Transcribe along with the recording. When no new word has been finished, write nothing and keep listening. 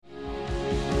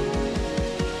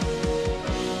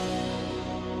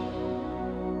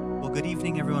Good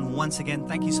evening, everyone. Once again,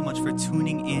 thank you so much for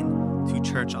tuning in to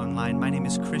Church Online. My name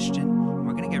is Christian.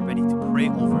 We're going to get ready to pray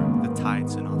over the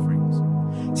tithes and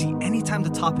offerings. See, anytime the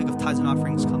topic of tithes and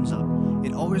offerings comes up,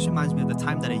 it always reminds me of the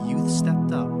time that a youth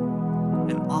stepped up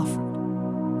and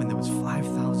offered when there was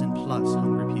 5,000 plus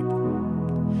hungry people.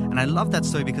 And I love that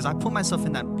story because I put myself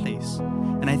in that place.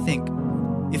 And I think,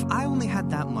 if I only had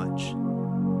that much,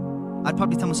 I'd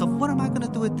probably tell myself, what am I going to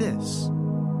do with this?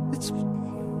 It's,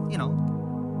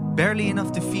 barely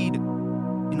enough to feed,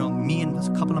 me and a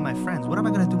couple of my friends. What am I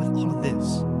going to do with all of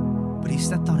this? But he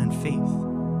stepped out in faith.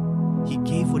 He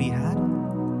gave what he had,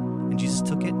 and Jesus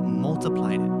took it,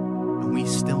 multiplied it, and we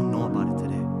still know about it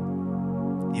today.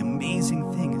 The amazing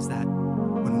thing is that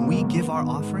when we give our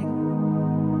offering,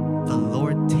 the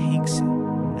Lord takes it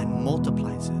and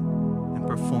multiplies it and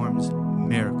performs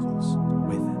miracles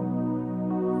with it.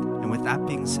 And with that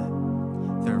being said,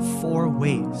 there are 4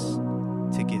 ways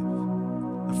to give.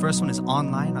 The first one is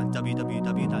online on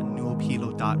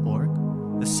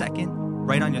www.nuopilo.org. The second,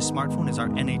 right on your smartphone, is our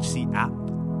NHC app.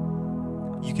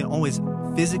 You can always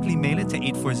physically mail it to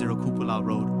 840 Kupulao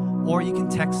Road, or you can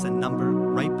text the number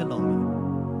right below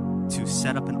me to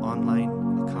set up an online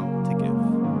account to give.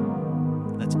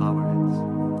 Let's bow our heads.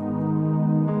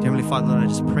 Dear Heavenly Father, Lord, I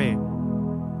just pray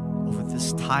over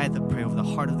this tithe, I pray over the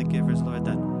heart of the givers, Lord,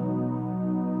 that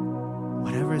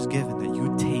whatever is given, that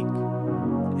you take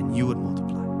and you would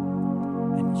multiply,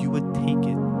 and you would take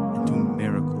it and do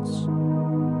miracles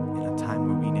in a time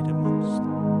where we need it most.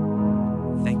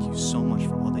 Thank you so much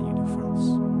for all that you do for us.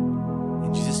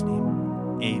 In Jesus'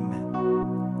 name,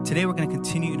 amen. Today we're going to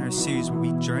continue in our series where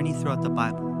we journey throughout the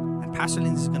Bible, and Pastor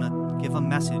Lindsay is going to give a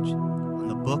message on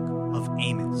the book of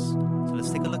Amos. So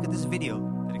let's take a look at this video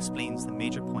that explains the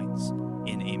major points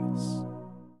in Amos.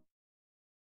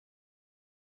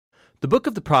 The book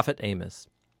of the prophet Amos.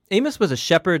 Amos was a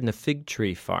shepherd and a fig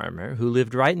tree farmer who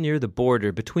lived right near the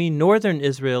border between northern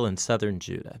Israel and southern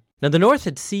Judah. Now, the north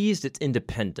had seized its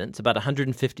independence about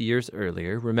 150 years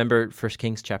earlier, remember 1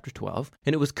 Kings chapter 12,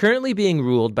 and it was currently being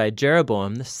ruled by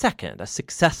Jeroboam II, a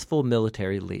successful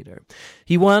military leader.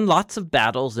 He won lots of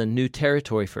battles and new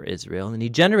territory for Israel, and he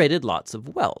generated lots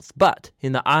of wealth. But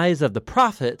in the eyes of the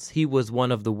prophets, he was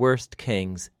one of the worst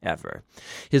kings ever.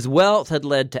 His wealth had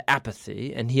led to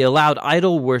apathy, and he allowed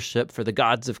idol worship for the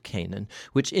gods of Canaan,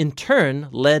 which in turn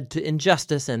led to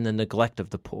injustice and the neglect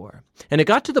of the poor. And it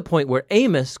got to the point where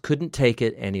Amos couldn't take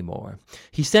it anymore.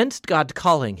 He sensed God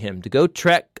calling him to go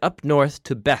trek up north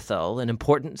to Bethel, an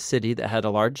important city that had a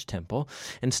large temple,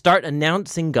 and start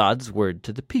announcing God's word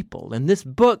to the people. And this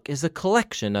book is a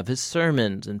collection of his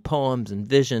sermons and poems and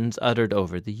visions uttered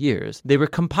over the years. They were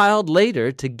compiled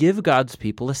later to give God's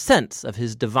people a sense of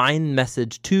his divine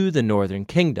message to the northern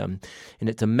kingdom, and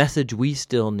it's a message we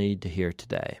still need to hear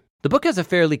today. The book has a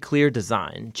fairly clear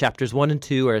design. Chapters 1 and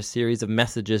 2 are a series of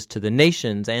messages to the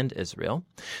nations and Israel.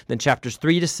 Then chapters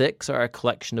 3 to 6 are a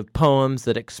collection of poems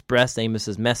that express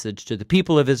Amos's message to the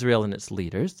people of Israel and its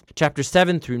leaders. Chapters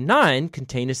 7 through 9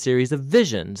 contain a series of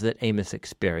visions that Amos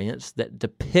experienced that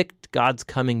depict God's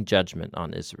coming judgment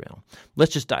on Israel.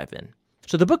 Let's just dive in.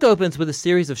 So the book opens with a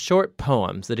series of short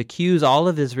poems that accuse all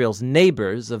of Israel's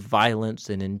neighbors of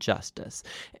violence and injustice.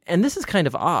 And this is kind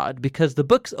of odd because the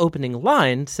book's opening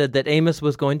line said that Amos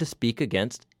was going to speak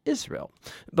against Israel.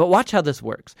 But watch how this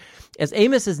works. As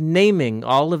Amos is naming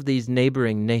all of these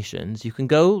neighboring nations, you can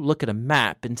go look at a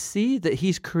map and see that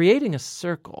he's creating a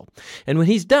circle. And when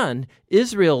he's done,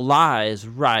 Israel lies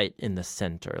right in the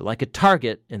center, like a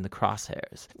target in the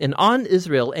crosshairs. And on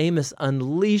Israel, Amos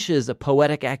unleashes a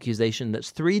poetic accusation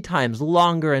that's 3 times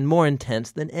longer and more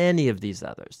intense than any of these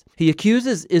others. He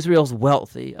accuses Israel's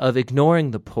wealthy of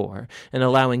ignoring the poor and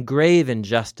allowing grave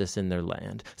injustice in their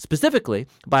land, specifically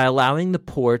by allowing the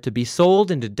poor to be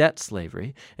sold into debt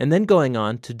slavery and then going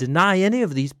on to deny any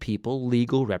of these people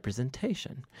legal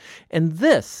representation. And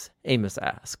this, Amos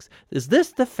asks, is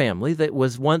this the family that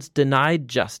was once denied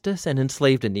justice and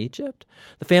enslaved in Egypt?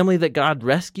 The family that God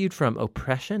rescued from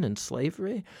oppression and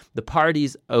slavery? The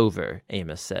party's over,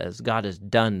 Amos says. God is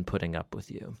done putting up with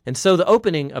you. And so the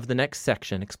opening of the next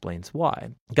section explains why.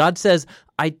 God says,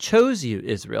 I chose you,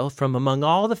 Israel, from among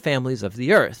all the families of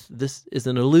the earth. This is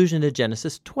an allusion to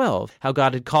Genesis 12, how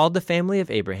God had called the family of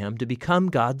Abraham to become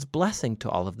God's blessing to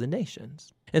all of the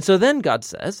nations. And so then God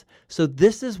says, so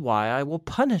this is why I will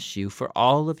punish you for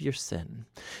all of your sin.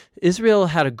 Israel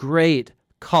had a great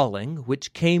calling,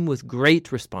 which came with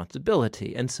great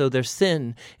responsibility, and so their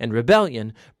sin and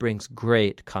rebellion brings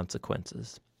great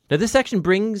consequences. Now, this section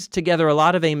brings together a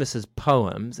lot of Amos's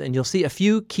poems, and you'll see a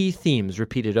few key themes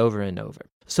repeated over and over.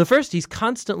 So first, he's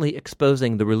constantly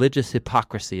exposing the religious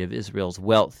hypocrisy of Israel's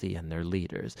wealthy and their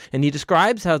leaders. And he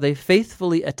describes how they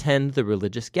faithfully attend the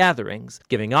religious gatherings,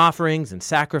 giving offerings and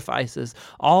sacrifices,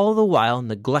 all the while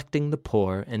neglecting the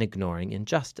poor and ignoring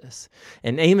injustice.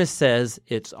 And Amos says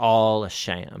it's all a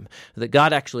sham, that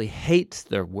God actually hates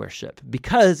their worship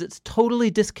because it's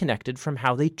totally disconnected from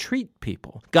how they treat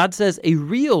people. God says a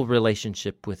real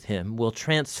relationship with him will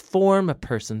transform a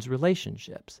person's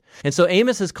relationships. And so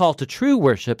Amos's call to true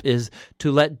worship is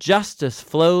to let justice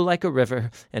flow like a river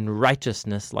and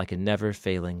righteousness like a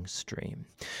never-failing stream.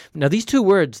 Now, these two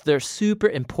words, they're super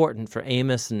important for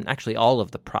Amos and actually all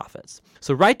of the prophets.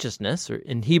 So righteousness, or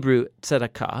in Hebrew,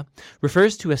 tzedakah,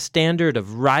 refers to a standard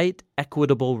of right,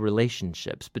 equitable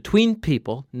relationships between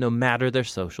people, no matter their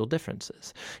social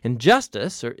differences. And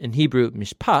justice, or in Hebrew,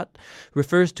 mishpat,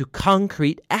 refers to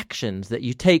concrete actions that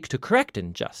you take to correct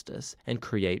injustice and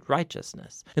create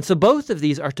righteousness. And so both of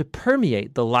these are to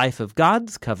permeate the life of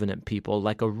God's covenant people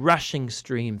like a rushing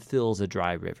stream fills a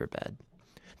dry riverbed.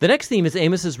 The next theme is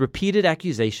Amos's repeated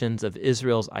accusations of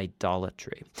Israel's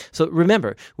idolatry. So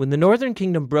remember, when the northern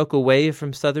kingdom broke away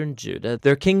from southern Judah,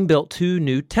 their king built 2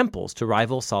 new temples to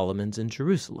rival Solomon's in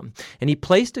Jerusalem, and he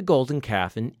placed a golden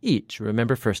calf in each.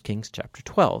 Remember 1 Kings chapter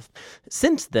 12.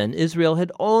 Since then, Israel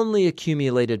had only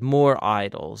accumulated more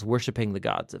idols, worshiping the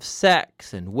gods of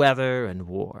sex and weather and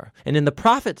war. And in the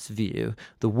prophet's view,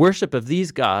 the worship of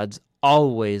these gods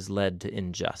always led to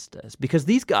injustice, because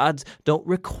these gods don't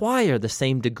require the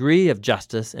same degree of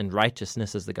justice and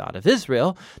righteousness as the God of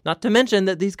Israel, not to mention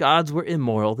that these gods were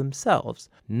immoral themselves.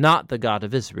 Not the God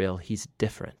of Israel, he's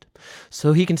different.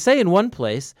 So he can say in one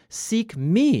place, "Seek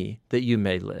me that you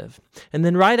may live." And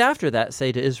then right after that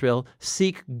say to Israel,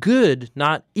 "Seek good,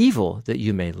 not evil, that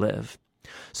you may live."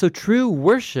 So true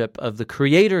worship of the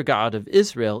Creator God of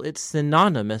Israel, it's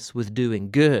synonymous with doing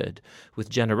good, with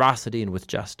generosity, and with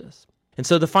justice. And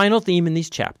so the final theme in these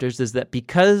chapters is that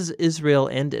because Israel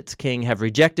and its king have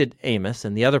rejected Amos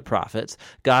and the other prophets,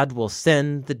 God will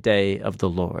send the day of the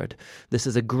Lord. This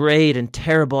is a great and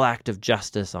terrible act of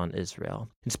justice on Israel.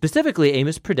 And specifically,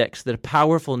 Amos predicts that a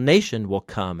powerful nation will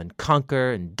come and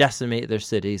conquer and decimate their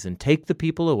cities and take the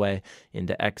people away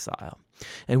into exile.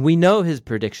 And we know his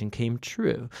prediction came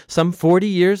true. Some 40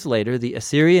 years later, the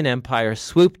Assyrian Empire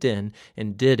swooped in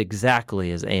and did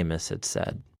exactly as Amos had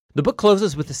said. The book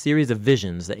closes with a series of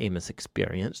visions that Amos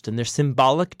experienced, and they're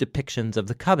symbolic depictions of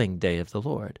the coming day of the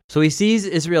Lord. So he sees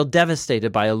Israel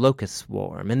devastated by a locust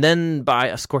swarm, and then by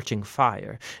a scorching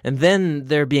fire, and then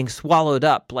they're being swallowed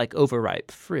up like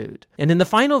overripe fruit. And in the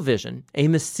final vision,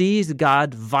 Amos sees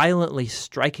God violently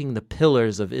striking the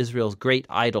pillars of Israel's great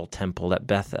idol temple at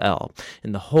Bethel,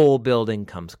 and the whole building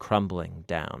comes crumbling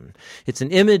down. It's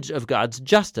an image of God's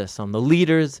justice on the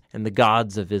leaders and the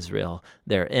gods of Israel.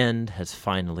 Their end has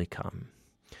finally come.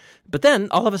 But then,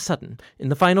 all of a sudden, in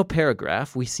the final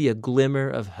paragraph, we see a glimmer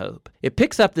of hope. It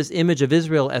picks up this image of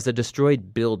Israel as a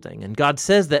destroyed building, and God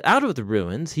says that out of the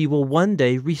ruins, he will one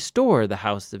day restore the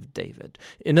house of David.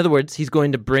 In other words, he's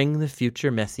going to bring the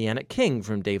future Messianic king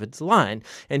from David's line,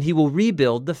 and he will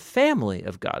rebuild the family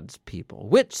of God's people,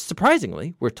 which,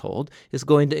 surprisingly, we're told, is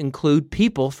going to include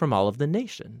people from all of the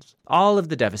nations. All of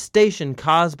the devastation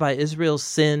caused by Israel's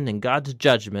sin and God's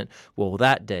judgment will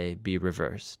that day be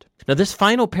reversed. Now, this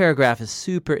final paragraph is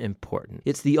super important.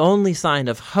 It's the only sign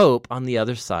of hope on the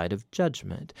other side of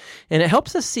judgment. And it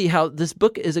helps us see how this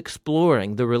book is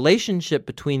exploring the relationship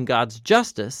between God's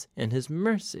justice and his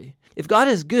mercy. If God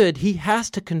is good, he has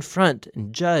to confront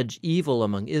and judge evil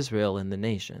among Israel and the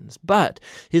nations. But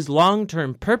his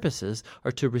long-term purposes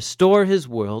are to restore his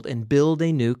world and build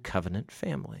a new covenant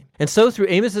family. And so through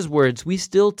Amos's words, we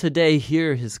still today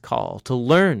hear his call to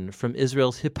learn from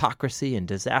Israel's hypocrisy and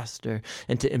disaster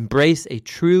and to embrace a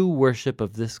true worship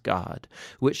of this God,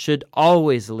 which should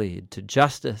always lead to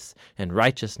justice and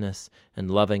righteousness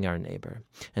and loving our neighbor.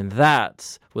 And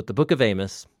that's what the book of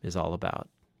Amos is all about.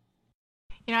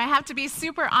 You know, I have to be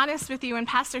super honest with you. When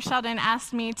Pastor Sheldon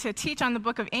asked me to teach on the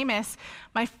book of Amos,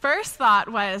 my first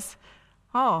thought was,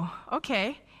 oh,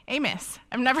 okay, Amos.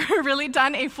 I've never really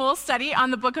done a full study on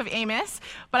the book of Amos,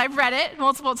 but I've read it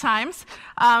multiple times.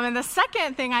 And the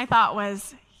second thing I thought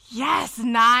was, yes,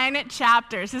 9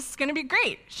 chapters. This is going to be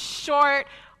great. Short,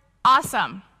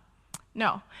 awesome.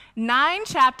 No, 9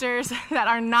 chapters that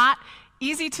are not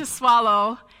easy to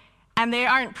swallow, and they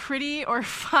aren't pretty or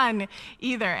fun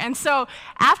either. And so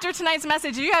after tonight's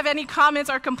message, if you have any comments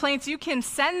or complaints, you can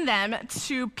send them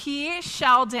to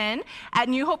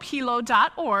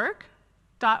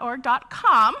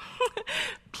psheldon@newhopehilo.org.com.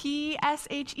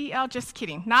 PSHEL, just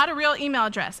kidding. Not a real email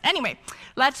address. Anyway,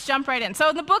 let's jump right in. So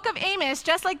in the book of Amos,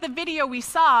 just like the video we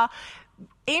saw,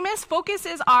 Amos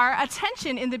focuses our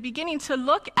attention in the beginning to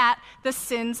look at the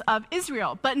sins of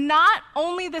Israel. But not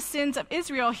only the sins of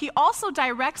Israel, he also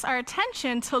directs our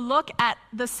attention to look at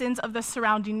the sins of the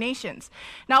surrounding nations.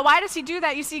 Now, why does he do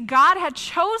that? You see, God had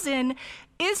chosen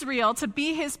Israel to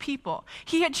be his people.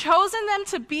 He had chosen them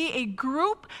to be a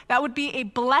group that would be a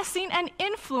blessing and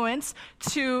influence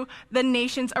to the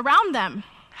nations around them.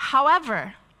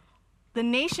 However, the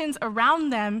nations around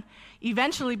them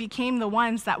eventually became the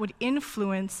ones that would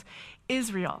influence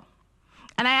Israel.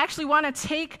 And I actually want to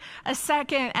take a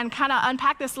second and kind of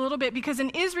unpack this a little bit, because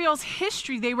in Israel's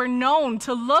history, they were known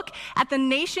to look at the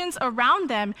nations around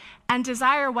them and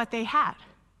desire what they had.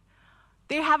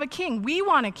 They have a king. We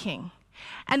want a king.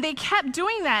 And they kept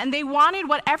doing that, and they wanted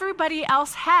what everybody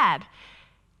else had.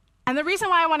 And the reason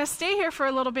why I want to stay here for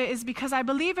a little bit is because I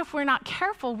believe if we're not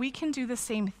careful, we can do the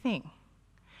same thing.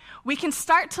 We can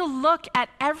start to look at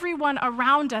everyone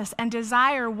around us and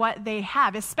desire what they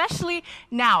have, especially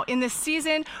now in this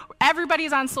season.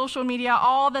 Everybody's on social media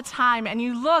all the time, and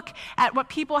you look at what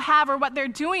people have or what they're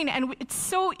doing, and it's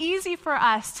so easy for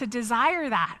us to desire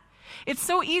that. It's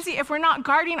so easy if we're not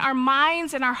guarding our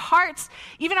minds and our hearts,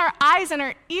 even our eyes and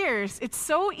our ears. It's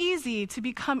so easy to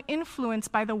become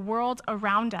influenced by the world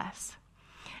around us.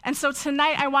 And so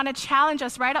tonight I want to challenge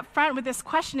us right up front with this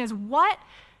question: is what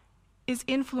is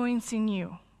influencing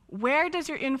you? Where does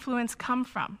your influence come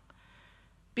from?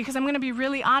 Because I'm going to be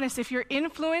really honest, if your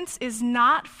influence is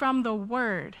not from the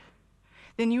Word,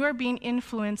 then you are being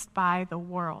influenced by the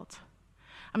world.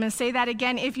 I'm going to say that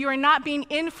again. If you are not being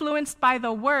influenced by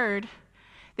the Word,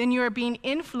 then you are being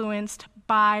influenced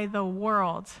by the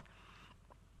world.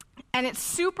 And it's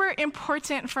super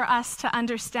important for us to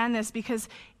understand this, because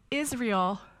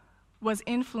Israel was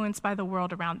influenced by the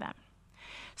world around them.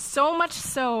 So much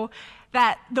so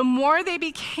that the more they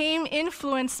became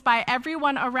influenced by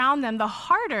everyone around them, the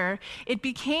harder it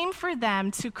became for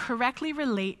them to correctly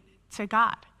relate to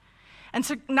God. And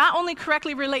to not only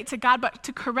correctly relate to God, but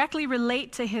to correctly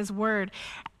relate to his word.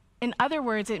 In other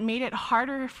words, it made it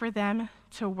harder for them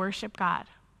to worship God.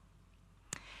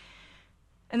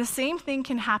 And the same thing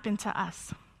can happen to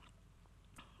us.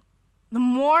 The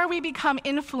more we become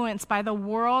influenced by the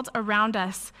world around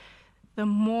us, the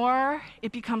more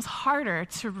it becomes harder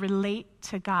to relate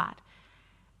to God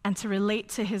and to relate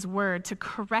to his word, to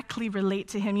correctly relate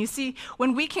to him. You see,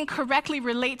 when we can correctly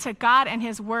relate to God and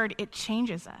his word, it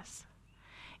changes us.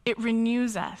 It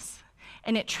renews us,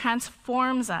 and it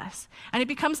transforms us, and it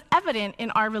becomes evident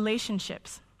in our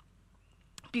relationships.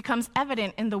 It becomes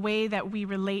evident in the way that we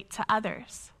relate to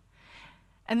others.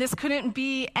 And this couldn't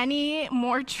be any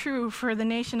more true for the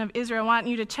nation of Israel. I want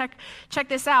you to check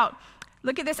this out.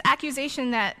 Look at this accusation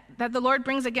that the Lord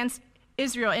brings against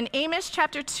Israel. In Amos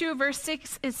chapter 2, verse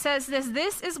 6, it says this: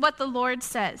 "This is what the Lord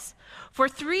says. For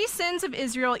 3 sins of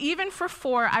Israel, even for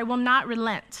 4, I will not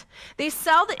relent. They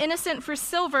sell the innocent for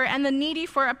silver and the needy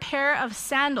for a pair of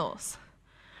sandals."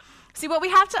 See, what we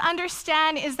have to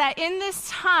understand is that in this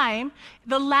time,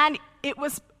 the land,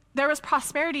 there was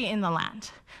prosperity in the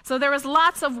land. So there was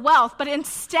lots of wealth, but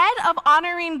instead of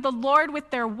honoring the Lord with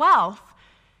their wealth,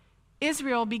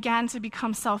 Israel began to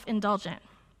become self-indulgent.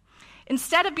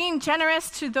 Instead of being generous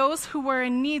to those who were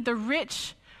in need, the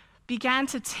rich began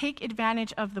to take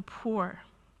advantage of the poor.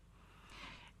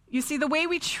 You see, the way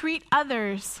we treat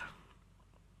others,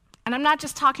 and I'm not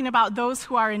just talking about those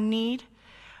who are in need,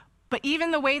 but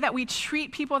even the way that we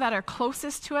treat people that are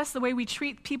closest to us, the way we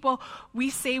treat people we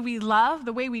say we love,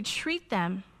 the way we treat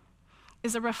them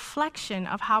is a reflection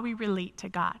of how we relate to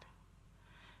God.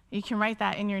 You can write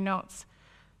that in your notes.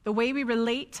 The way we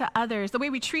relate to others, the way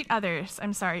we treat others,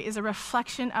 is a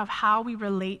reflection of how we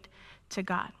relate to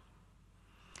God.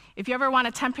 If you ever want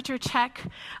a temperature check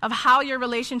of how your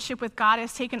relationship with God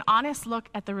is, take an honest look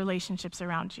at the relationships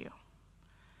around you.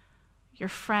 Your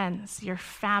friends, your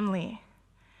family,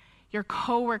 your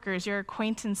coworkers, your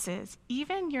acquaintances,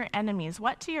 even your enemies.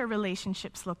 What do your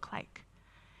relationships look like?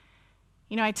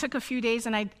 You know, I took a few days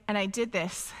and I did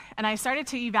this, and I started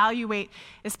to evaluate,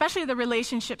 especially the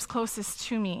relationships closest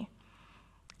to me.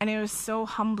 And it was so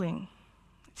humbling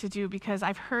to do, because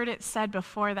I've heard it said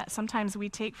before that sometimes we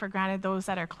take for granted those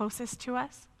that are closest to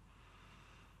us.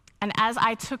 And as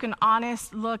I took an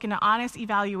honest look and an honest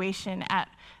evaluation at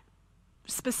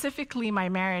specifically my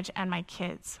marriage and my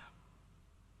kids,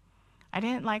 I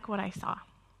didn't like what I saw.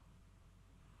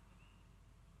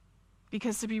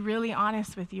 Because to be really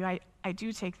honest with you, I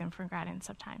do take them for granted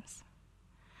sometimes.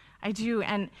 I do,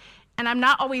 and I'm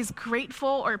not always grateful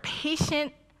or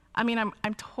patient. I mean,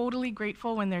 I'm totally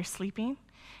grateful when they're sleeping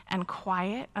and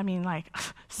quiet. I mean, like,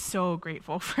 so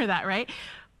grateful for that, right?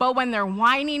 But when they're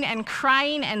whining and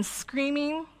crying and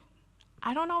screaming,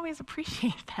 I don't always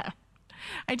appreciate them.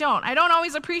 I don't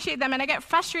always appreciate them, and I get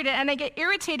frustrated and I get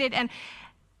irritated, and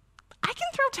I can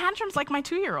throw tantrums like my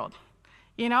 2-year-old,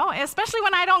 especially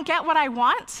when I don't get what I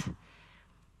want.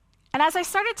 And as I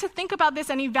started to think about this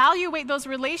and evaluate those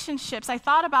relationships, I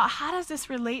thought about, how does this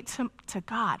relate to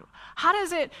God? How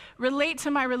does it relate to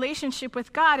my relationship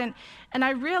with God? And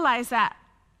I realized that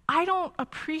I don't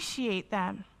appreciate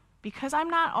them because I'm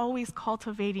not always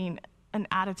cultivating an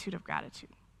attitude of gratitude.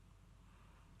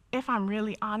 If I'm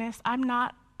really honest, I'm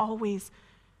not always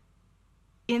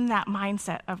in that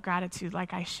mindset of gratitude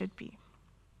like I should be.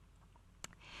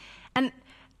 And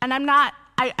I'm not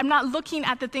looking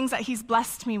at the things that he's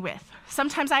blessed me with.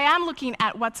 Sometimes I am looking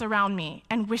at what's around me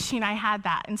and wishing I had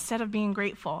that instead of being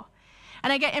grateful.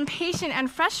 And I get impatient and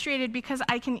frustrated because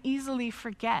I can easily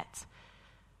forget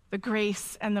the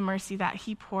grace and the mercy that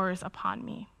he pours upon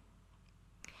me.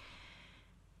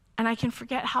 And I can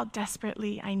forget how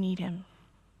desperately I need him.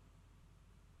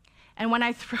 And when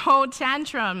I throw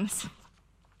tantrums,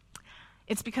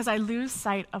 it's because I lose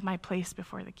sight of my place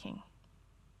before the King.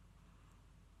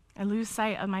 I lose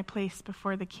sight of my place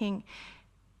before the King.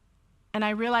 And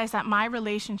I realize that my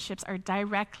relationships are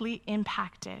directly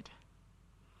impacted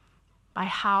by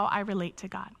how I relate to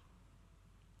God.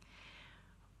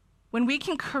 When we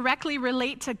can correctly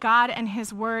relate to God and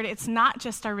his word, it's not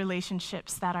just our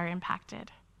relationships that are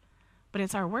impacted, but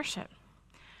it's our worship.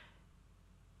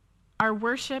 Our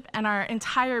worship and our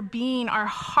entire being, our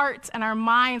hearts and our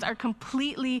minds are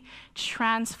completely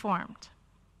transformed.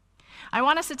 I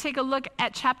want us to take a look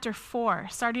at chapter 4,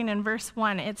 starting in verse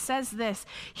 1. It says this: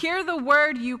 "Hear the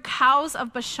word, you cows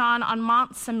of Bashan on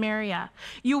Mount Samaria,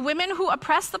 you women who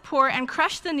oppress the poor and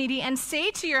crush the needy, and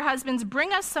say to your husbands,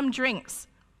 bring us some drinks."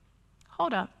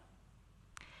 Hold up.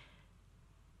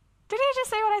 Did he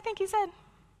just say what I think he said?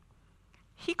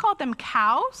 He called them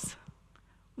cows,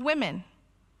 women.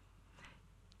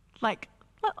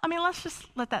 Let's just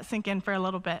let that sink in for a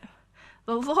little bit.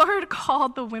 The Lord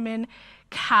called the women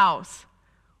cows.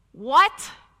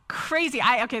 What? Crazy.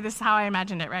 This is how I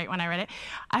imagined it, right, when I read it.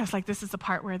 I was like, this is the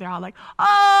part where they're all like,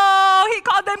 oh, he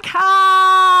called them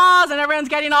cows, and everyone's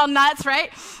getting all nuts,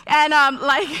 right? And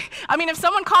if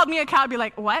someone called me a cow, I'd be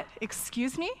like, what?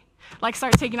 Excuse me?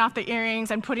 Start taking off the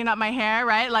earrings and putting up my hair,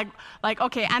 right?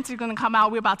 Okay, Auntie's gonna come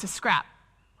out, we're about to scrap.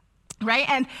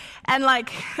 Right?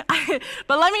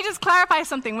 But let me just clarify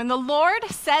something. When the Lord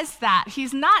says that,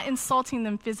 he's not insulting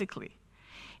them physically.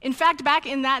 In fact, back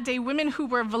in that day, women who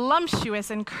were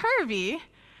voluptuous and curvy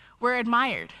were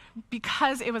admired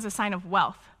because it was a sign of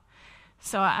wealth.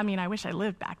 So, I wish I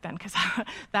lived back then because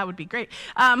that would be great.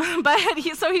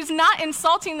 So he's not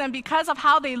insulting them because of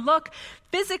how they look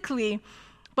physically,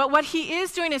 but what he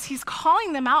is doing is he's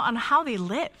calling them out on how they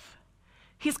live.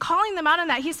 He's calling them out on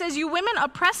that. He says, you women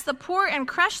oppress the poor and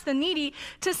crush the needy,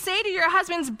 to say to your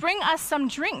husbands, bring us some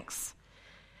drinks.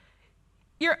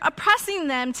 You're oppressing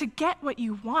them to get what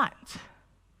you want.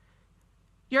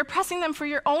 You're oppressing them for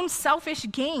your own selfish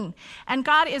gain. And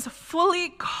God is fully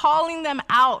calling them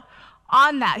out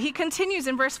on that. He continues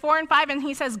in verse 4 and 5, and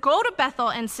he says, go to Bethel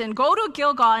and sin. Go to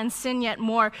Gilgal and sin yet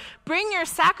more. Bring your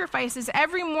sacrifices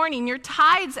every morning, your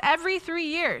tithes every 3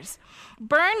 years.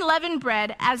 Burn leavened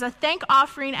bread as a thank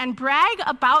offering and brag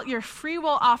about your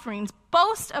freewill offerings.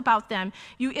 Boast about them,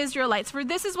 you Israelites, for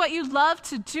this is what you love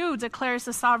to do, declares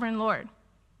the sovereign Lord.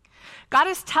 God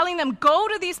is telling them, go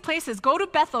to these places, go to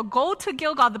Bethel, go to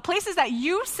Gilgal, the places that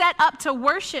you set up to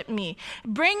worship me.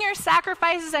 Bring your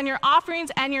sacrifices and your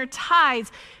offerings and your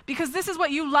tithes, because this is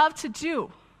what you love to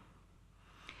do.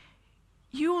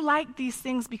 You like these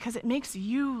things because it makes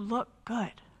you look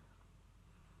good.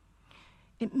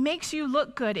 It makes you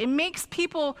look good. It makes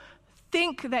people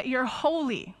think that you're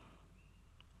holy.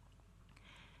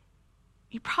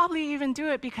 You probably even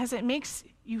do it because it makes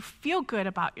you feel good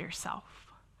about yourself.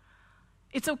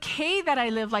 It's okay that I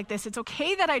live like this. It's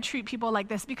okay that I treat people like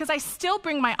this because I still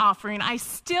bring my offering. I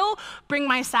still bring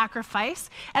my sacrifice,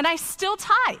 and I still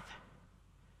tithe.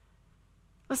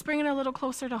 Let's bring it a little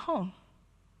closer to home.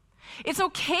 It's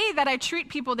okay that I treat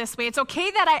people this way. It's okay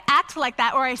that I act like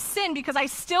that or I sin because I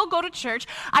still go to church.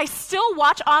 I still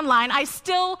watch online. I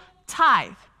still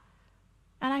tithe.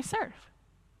 And I serve.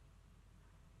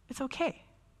 It's okay.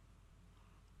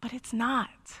 But it's not.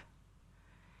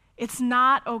 It's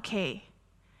not okay.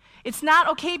 It's not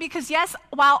okay because, yes,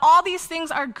 while all these things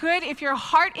are good, if your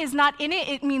heart is not in it,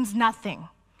 it means nothing.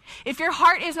 If your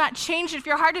heart is not changed, if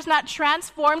your heart is not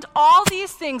transformed, all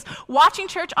these things, watching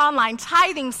church online,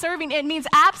 tithing, serving, it means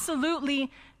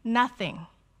absolutely nothing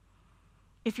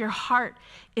if your heart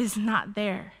is not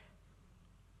there.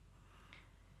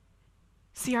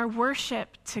 See, our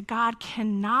worship to God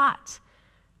cannot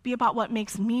be about what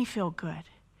makes me feel good.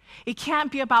 It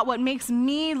can't be about what makes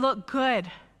me look good.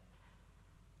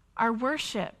 Our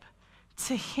worship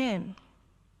to him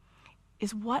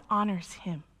is what honors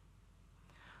him.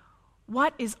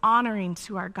 What is honoring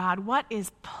to our God? What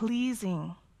is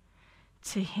pleasing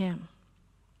to him?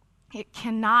 It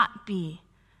cannot be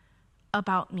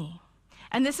about me.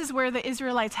 And this is where the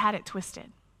Israelites had it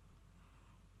twisted,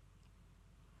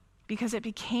 because it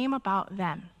became about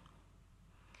them.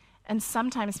 And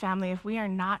sometimes, family, if we are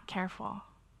not careful,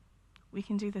 we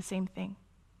can do the same thing.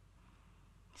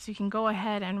 So you can go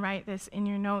ahead and write this in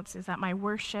your notes, is that my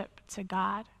worship to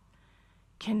God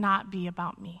cannot be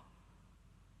about me.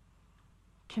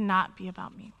 Cannot be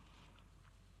about me.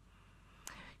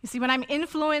 You see, when I'm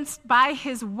influenced by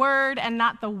his word and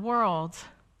not the world,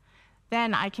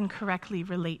 then I can correctly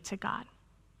relate to God.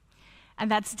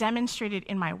 And that's demonstrated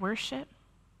in my worship.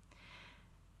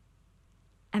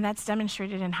 And that's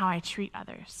demonstrated in how I treat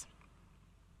others.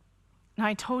 Now,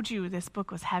 I told you this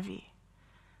book was heavy.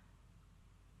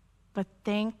 But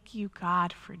thank you,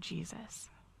 God, for Jesus.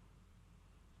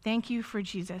 Thank you for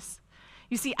Jesus.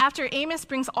 You see, after Amos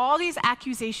brings all these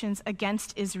accusations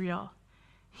against Israel,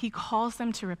 he calls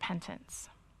them to repentance.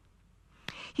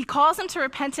 He calls them to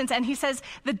repentance, and he says,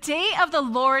 the day of the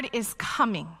Lord is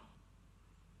coming.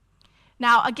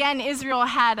 Now, again, Israel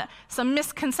had some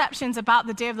misconceptions about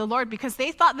the day of the Lord because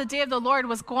they thought the day of the Lord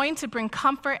was going to bring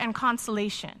comfort and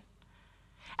consolation.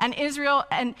 And Israel,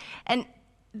 and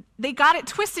they got it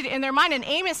twisted in their mind, and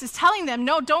Amos is telling them,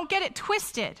 no, don't get it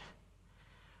twisted.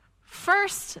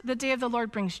 First, the day of the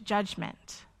Lord brings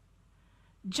judgment.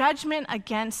 Judgment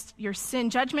against your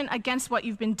sin, judgment against what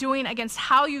you've been doing, against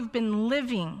how you've been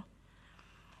living.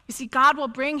 You see, God will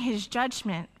bring his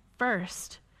judgment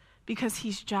first because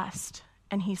he's just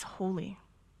and he's holy.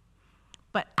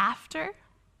 But after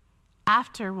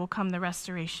will come the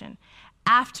restoration.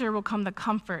 After will come the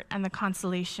comfort and the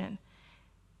consolation.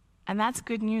 And that's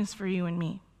good news for you and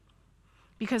me.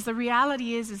 Because the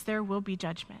reality is there will be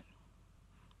judgment.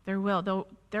 There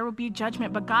will be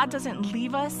judgment, but God doesn't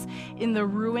leave us in the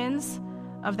ruins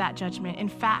of that judgment. In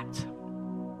fact,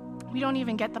 we don't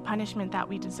even get the punishment that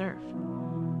we deserve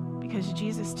because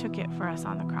Jesus took it for us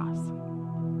on the cross.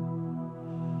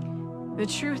 The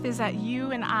truth is that you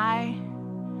and I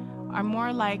are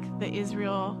more like the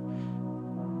Israel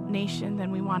nation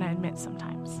than we want to admit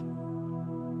sometimes.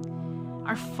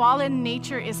 Our fallen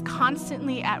nature is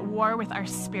constantly at war with our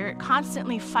spirit,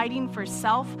 constantly fighting for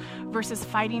self versus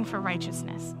fighting for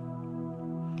righteousness.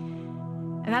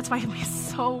 And that's why we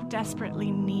so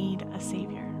desperately need a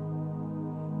Savior.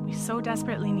 We so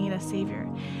desperately need a Savior.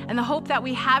 And the hope that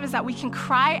we have is that we can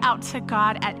cry out to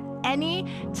God at any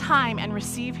time and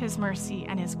receive his mercy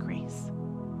and his grace.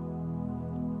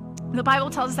 The Bible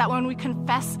tells us that when we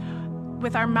confess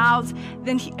with our mouths,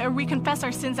 we confess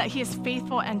our sins, that he is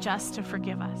faithful and just to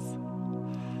forgive us.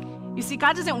 You see,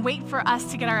 God doesn't wait for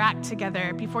us to get our act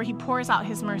together before he pours out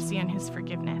his mercy and his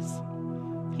forgiveness.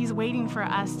 He's waiting for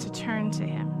us to turn to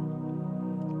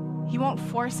him. He won't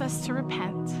force us to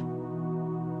repent.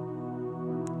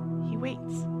 He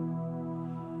waits.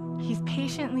 He's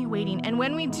patiently waiting. And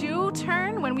when we do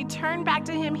turn, when we turn back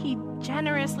to him, he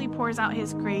generously pours out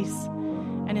his grace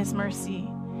and his mercy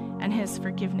and his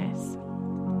forgiveness.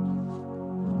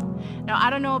 Now, I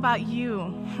don't know about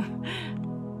you,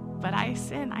 but I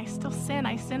sin. I still sin.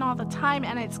 I sin all the time,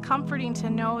 and it's comforting to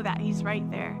know that he's right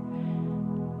there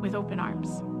with open arms.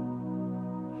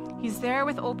 He's there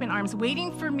with open arms,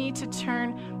 waiting for me to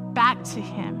turn back to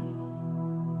him.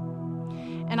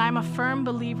 And I'm a firm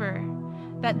believer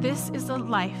that this is the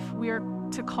life we are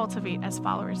to cultivate as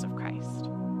followers of Christ.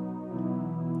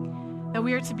 That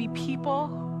we are to be people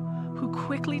who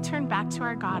quickly turn back to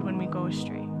our God when we go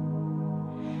astray.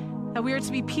 That we are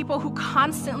to be people who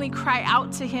constantly cry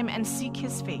out to him and seek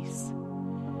his face.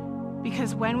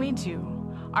 Because when we do,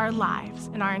 our lives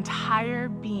and our entire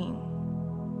being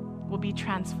will be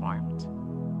transformed.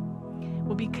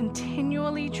 Will be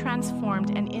continually transformed,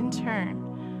 and in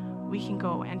turn, we can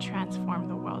go and transform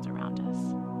the world around us.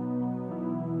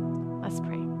 Let's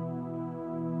pray.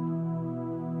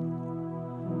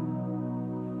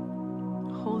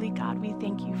 Holy God, we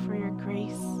thank you for your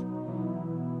grace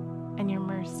and your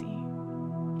mercy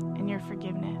and your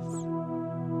forgiveness.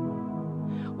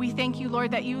 We thank you,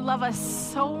 Lord, that you love us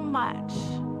so much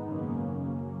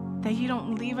that you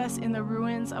don't leave us in the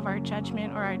ruins of our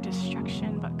judgment or our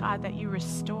destruction, but God, that you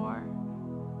restore.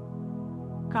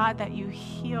 God, that you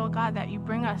heal. God, that you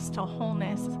bring us to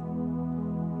wholeness.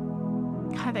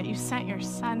 God, that you sent your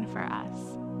Son for us.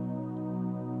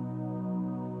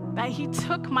 That he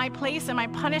took my place and my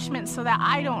punishment so that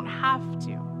I don't have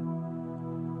to.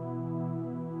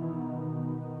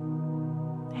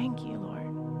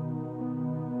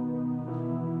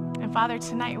 And Father,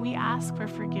 tonight we ask for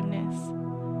forgiveness.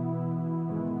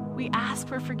 We ask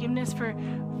for forgiveness for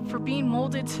being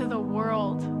molded to the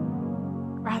world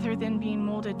rather than being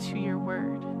molded to your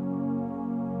word.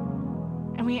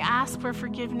 And we ask for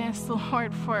forgiveness,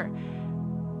 Lord, for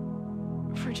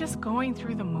just going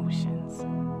through the motions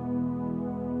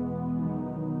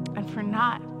and for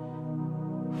not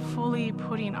fully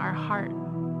putting our heart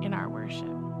in our worship.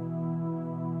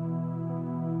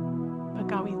 But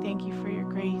God, we thank you for your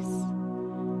grace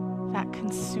that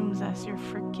consumes us, your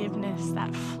forgiveness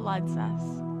that floods us.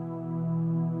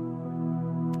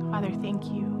 Father,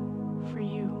 thank you for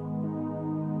you.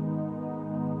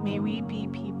 May we be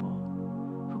people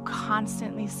who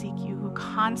constantly seek you, who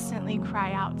constantly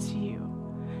cry out to you.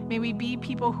 May we be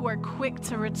people who are quick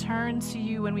to return to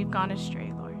you when we've gone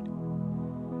astray, Lord.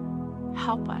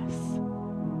 Help us.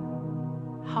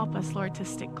 Help us, Lord, to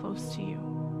stick close to you.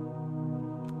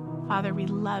 Father, we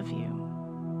love you.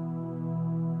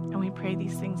 And we pray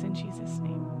these things in Jesus'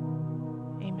 name.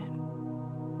 Amen.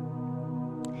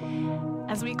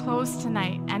 As we close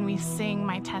tonight and we sing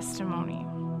My Testimony,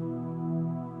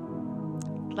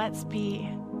 let's be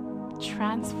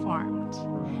transformed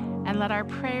and let our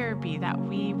prayer be that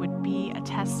we would be a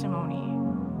testimony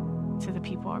to the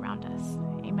people around us.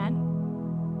 Amen.